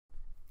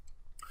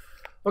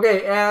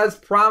Okay, as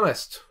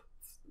promised,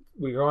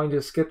 we're going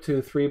to skip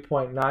to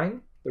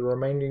 3.9. The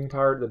remaining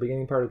part, the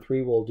beginning part of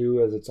 3, we'll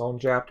do as its own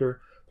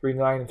chapter.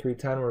 3.9 and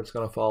 3.10, where it's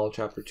going to follow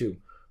chapter 2.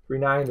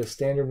 3.9, the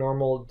standard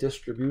normal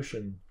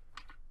distribution.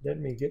 Let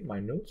me get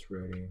my notes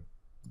ready.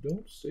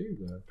 Don't say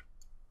that.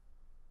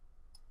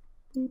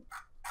 Boop.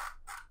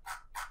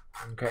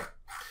 Okay.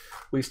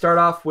 We start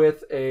off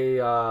with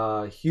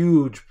a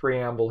huge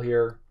preamble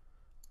here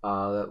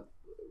that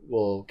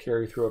will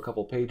carry through a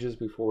couple pages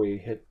before we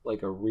hit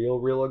like a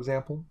real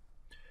example.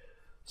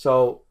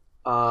 So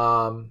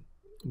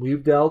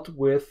we've dealt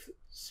with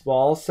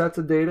small sets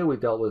of data. We've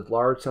dealt with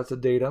large sets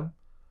of data.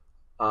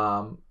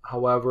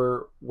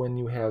 However, when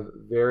you have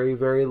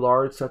very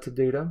large sets of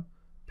data,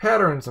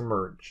 patterns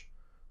emerge.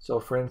 So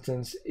for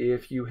instance,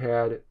 if you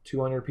had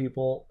 200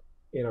 people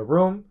in a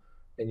room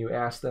and you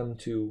asked them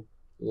to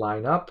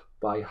line up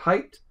by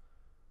height,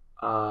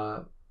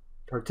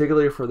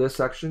 particularly for this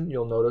section,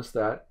 you'll notice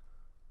that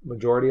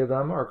majority of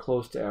them are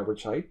close to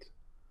average height,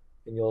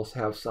 and you'll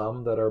have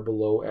some that are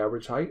below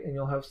average height, and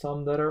you'll have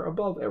some that are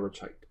above average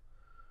height.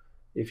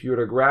 If you were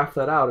to graph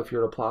that out, if you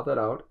were to plot that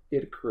out,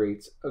 it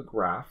creates a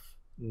graph,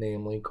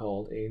 namely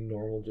called a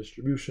normal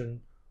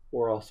distribution,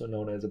 or also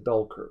known as a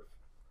bell curve.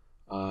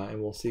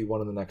 And we'll see one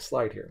in the next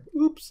slide here.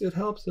 Oops, it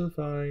helps if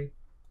I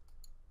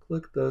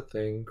click the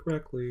thing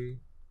correctly.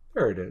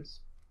 There it is.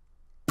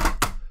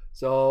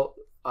 So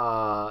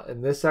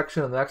in this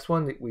section, the next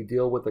one, we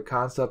deal with the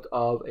concept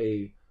of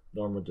a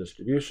normal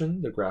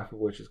distribution, the graph of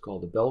which is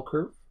called a bell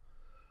curve.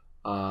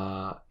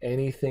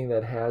 Anything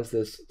that has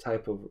this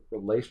type of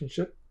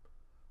relationship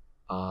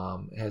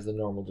has a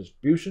normal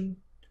distribution.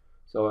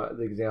 So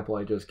the example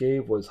I just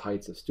gave was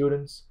heights of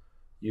students.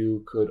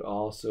 You could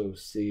also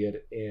see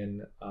it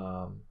in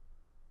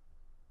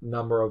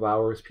number of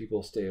hours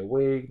people stay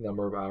awake,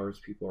 number of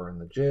hours people are in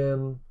the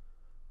gym.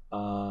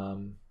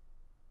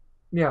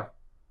 Yeah,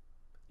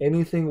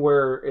 anything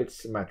where it's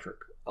symmetric,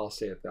 I'll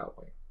say it that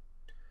way.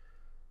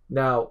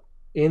 Now,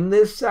 in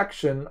this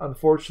section,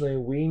 unfortunately,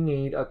 we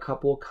need a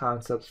couple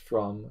concepts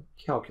from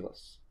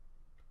calculus.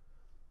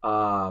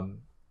 One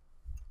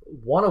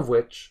of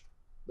which,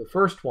 the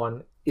first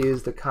one,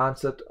 is the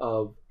concept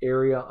of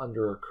area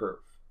under a curve.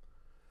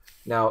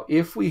 Now,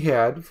 if we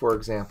had, for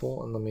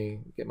example, and let me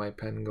get my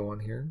pen going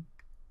here.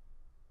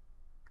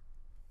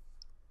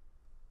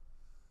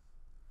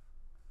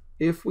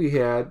 If we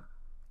had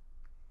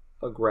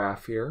a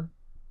graph here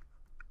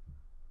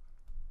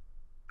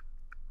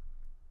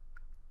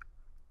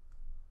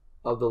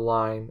of the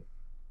line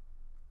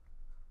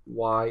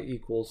y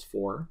equals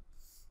 4,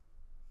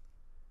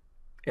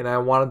 and I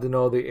wanted to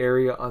know the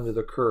area under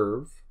the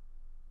curve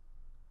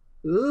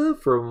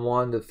from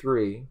 1 to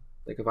 3,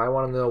 like if I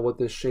want to know what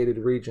this shaded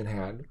region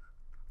had,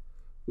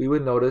 we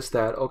would notice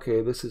that,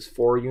 okay, this is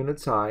 4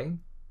 units high,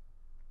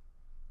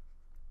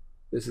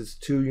 this is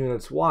 2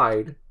 units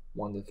wide,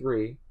 1 to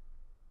 3,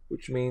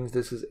 which means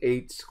this is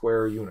 8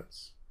 square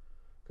units,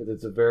 because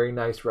it's a very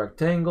nice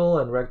rectangle,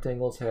 and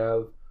rectangles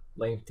have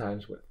length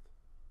times width.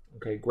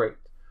 Okay, great.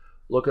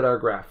 Look at our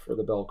graph for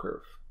the bell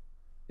curve.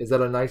 Is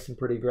that a nice and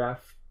pretty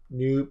graph?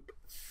 Nope.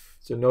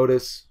 So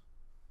notice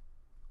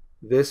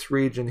this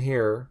region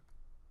here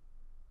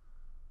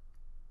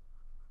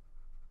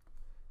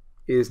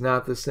is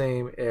not the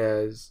same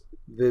as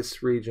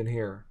this region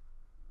here.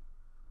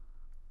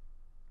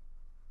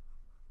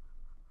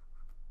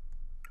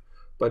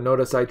 But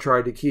notice I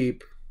tried to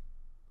keep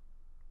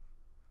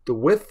the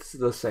widths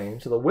the same,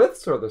 so the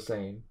widths are the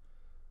same,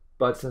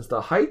 but since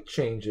the height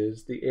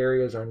changes, the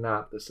areas are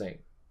not the same.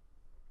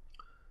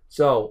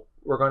 So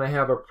we're going to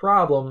have a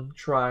problem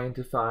trying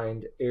to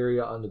find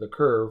area under the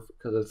curve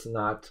because it's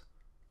not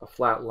a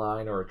flat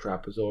line or a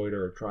trapezoid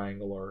or a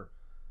triangle or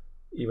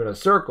even a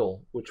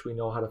circle, which we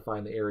know how to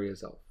find the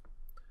areas of.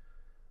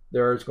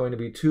 There's going to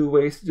be 2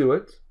 ways to do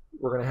it.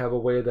 We're going to have a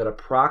way that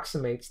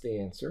approximates the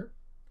answer,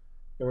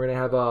 and we're going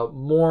to have a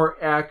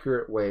more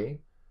accurate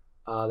way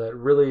that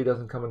really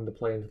doesn't come into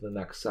play into the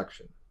next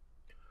section.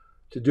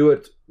 To do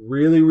it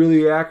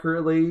really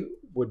accurately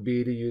would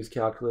be to use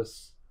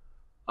calculus,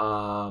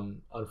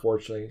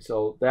 unfortunately.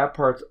 So that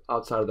part's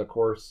outside of the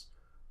course.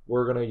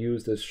 We're going to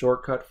use this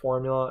shortcut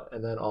formula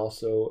and then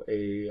also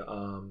a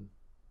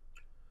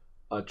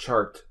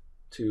chart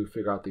to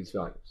figure out these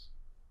values.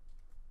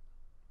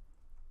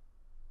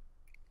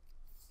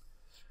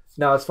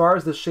 Now, as far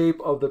as the shape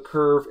of the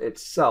curve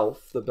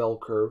itself, the bell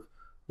curve,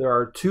 there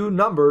are 2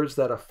 numbers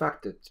that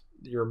affect it,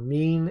 your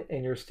mean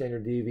and your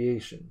standard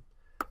deviation.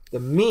 The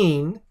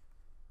mean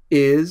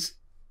is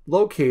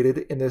located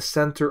in the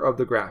center of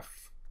the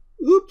graph.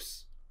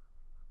 Oops!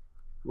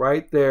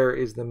 Right there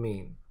is the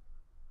mean.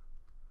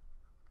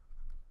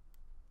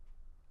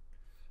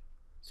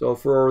 So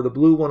for the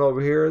blue one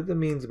over here, the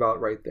mean's about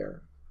right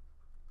there.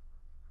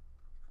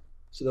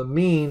 So the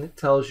mean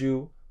tells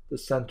you the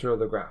center of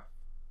the graph.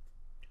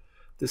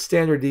 The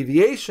standard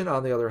deviation,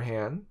 on the other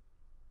hand,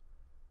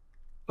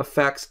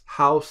 affects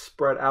how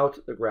spread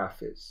out the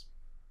graph is.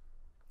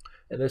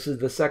 And this is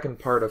the second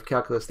part of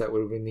calculus that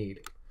we would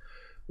need.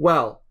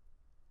 Well,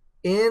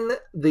 in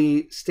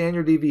the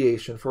standard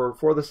deviation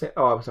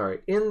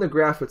in the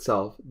graph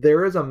itself,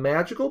 there is a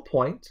magical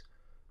point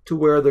to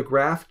where the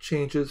graph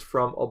changes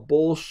from a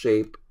bowl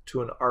shape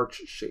to an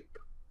arch shape.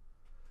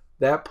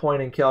 That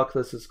point in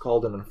calculus is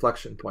called an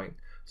inflection point.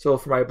 So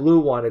for my blue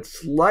one,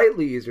 it's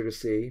slightly easier to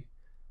see.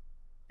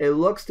 It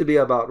looks to be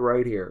about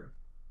right here.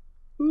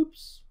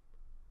 Oops.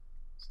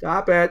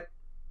 Stop it.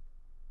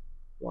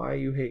 Why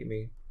you hate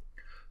me?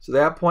 So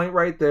that point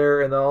right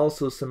there, and then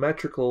also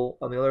symmetrical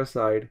on the other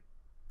side,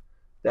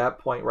 that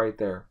point right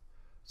there.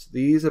 So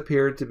these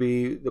appear to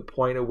be the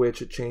point at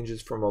which it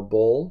changes from a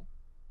bowl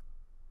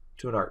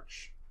to an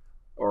arch,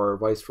 or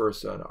vice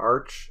versa, an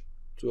arch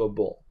to a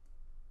bowl.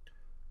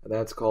 And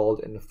that's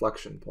called an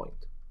inflection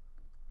point.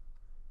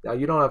 Now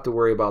you don't have to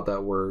worry about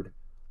that word.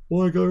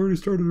 Well, I already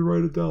started to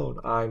write it down.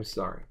 I'm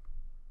sorry.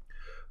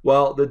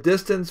 Well, the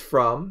distance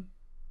from,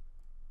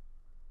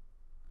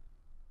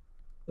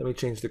 let me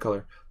change the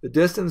color. The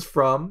distance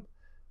from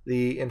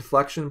the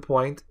inflection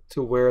point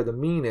to where the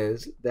mean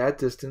is, that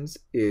distance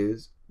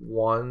is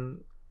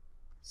 1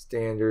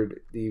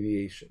 standard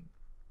deviation.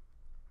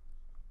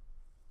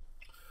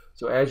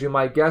 So as you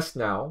might guess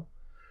now,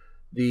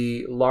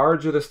 the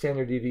larger the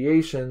standard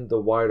deviation, the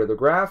wider the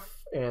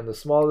graph, and the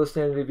smaller the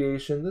standard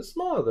deviation, the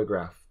smaller the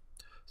graph.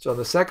 So on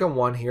the second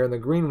one here, and the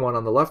green one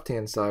on the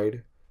left-hand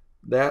side,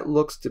 that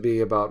looks to be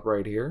about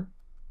right here.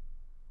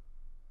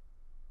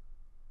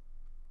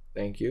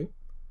 Thank you.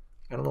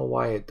 I don't know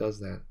why it does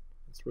that.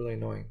 It's really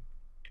annoying.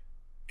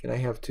 Can I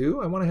have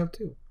 2? I want to have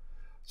 2.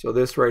 So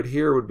this right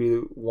here would be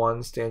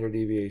 1 standard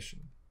deviation.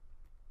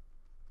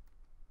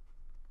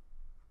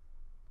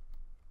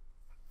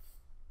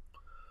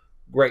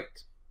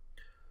 Great.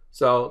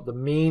 So the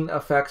mean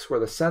affects where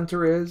the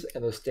center is,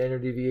 and the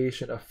standard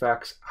deviation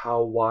affects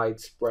how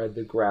widespread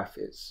the graph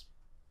is.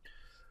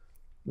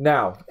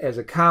 Now, as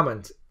a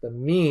comment, the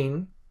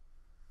mean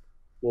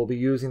will be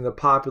using the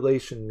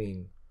population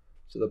mean.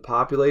 So the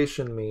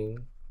population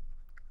mean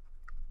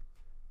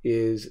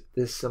is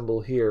this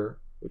symbol here,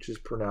 which is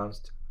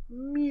pronounced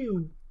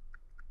mu.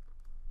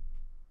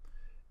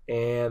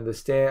 And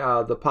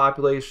the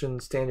population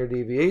standard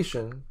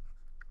deviation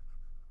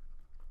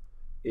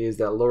is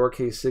that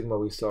lowercase sigma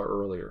we saw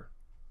earlier.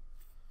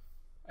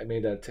 I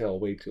made that tail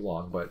way too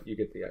long, but you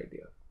get the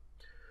idea.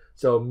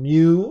 So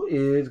mu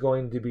is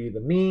going to be the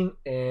mean,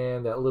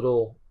 and that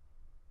little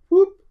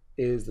whoop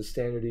is the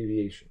standard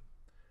deviation.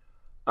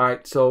 All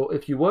right, so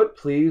if you would,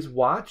 please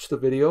watch the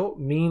video,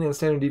 Mean and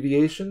Standard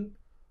Deviation,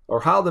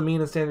 or how the mean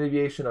and standard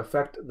deviation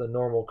affect the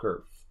normal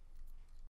curve.